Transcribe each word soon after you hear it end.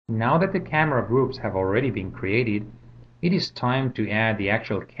Now that the camera groups have already been created, it is time to add the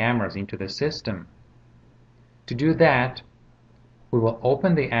actual cameras into the system. To do that, we will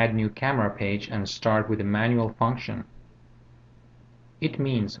open the Add New Camera page and start with the manual function. It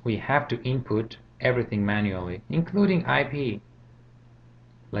means we have to input everything manually, including IP.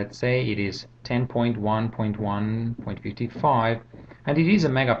 Let's say it is 10.1.1.55 and it is a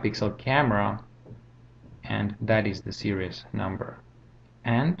megapixel camera, and that is the series number.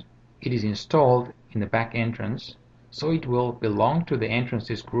 And it is installed in the back entrance, so it will belong to the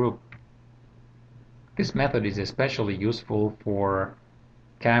entrances group. This method is especially useful for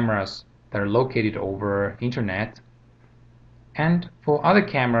cameras that are located over internet, and for other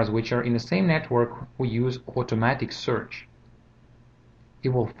cameras which are in the same network we use automatic search. It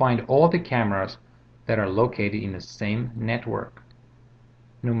will find all the cameras that are located in the same network,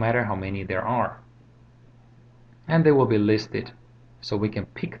 no matter how many there are. And they will be listed, so we can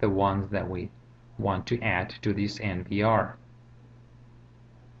pick the ones that we want to add to this NVR.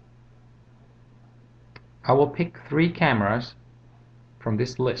 I will pick 3 cameras from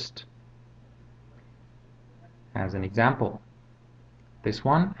this list as an example. This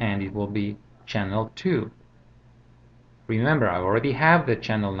one, and it will be channel 2. Remember, I already have the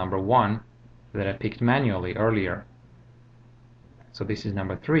channel number 1 that I picked manually earlier. So this is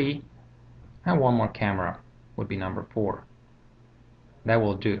number 3, and one more camera would be number 4. That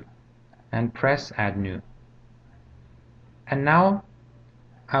will do. And press Add New. And now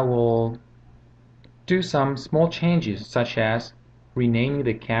I will do some small changes, such as renaming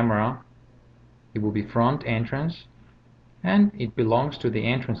the camera. It will be front entrance, and it belongs to the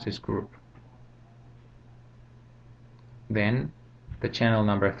entrances group. Then the channel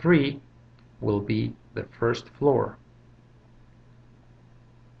number 3 will be the first floor,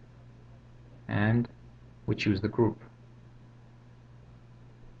 and we choose the group.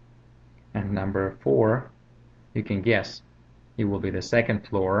 And number 4, you can guess, it will be the second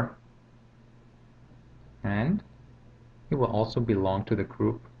floor, and it will also belong to the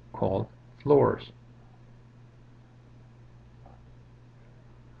group called floors.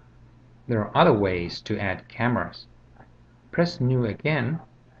 There are other ways to add cameras. Press New again,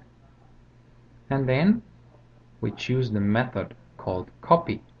 and then we choose the method called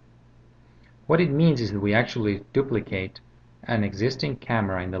Copy. What it means is that we actually duplicate an existing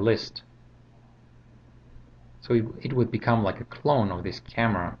camera in the list. So it would become like a clone of this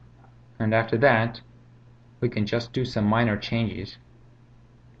camera, and after that we can just do some minor changes,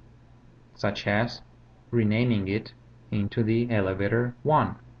 such as renaming it into the elevator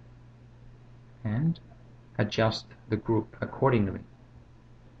 1 and adjust the group accordingly.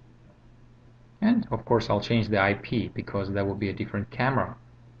 And of course I'll change the IP because that will be a different camera.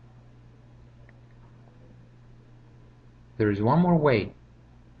 There is one more way.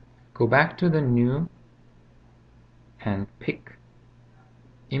 Go back to the New and pick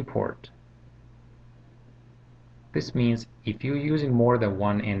Import. This means if you're using more than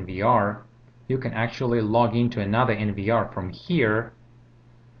one NVR, you can actually log into another NVR from here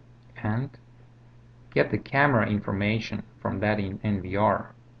and get the camera information from that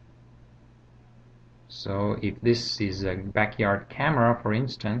NVR. So if this is a backyard camera, for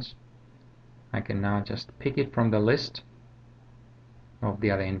instance, I can now just pick it from the list of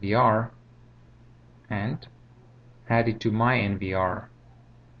the other NVR and add it to my NVR,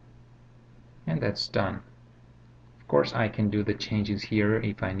 and that's done. Of course I can do the changes here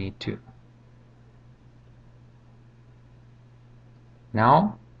if I need to.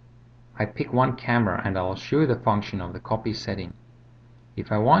 Now I pick one camera and I'll show you the function of the copy setting.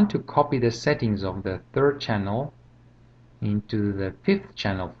 If I want to copy the settings of the 3rd channel into the 5th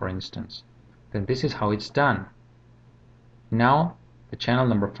channel, for instance, then this is how it's done. Now the channel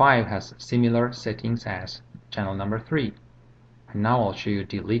number 5 has similar settings as channel number 3. And now I'll show you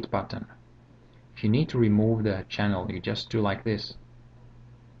delete button. If you need to remove the channel, you just do like this.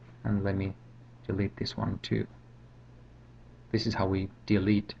 And let me delete this one too. This is how we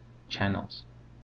delete channels.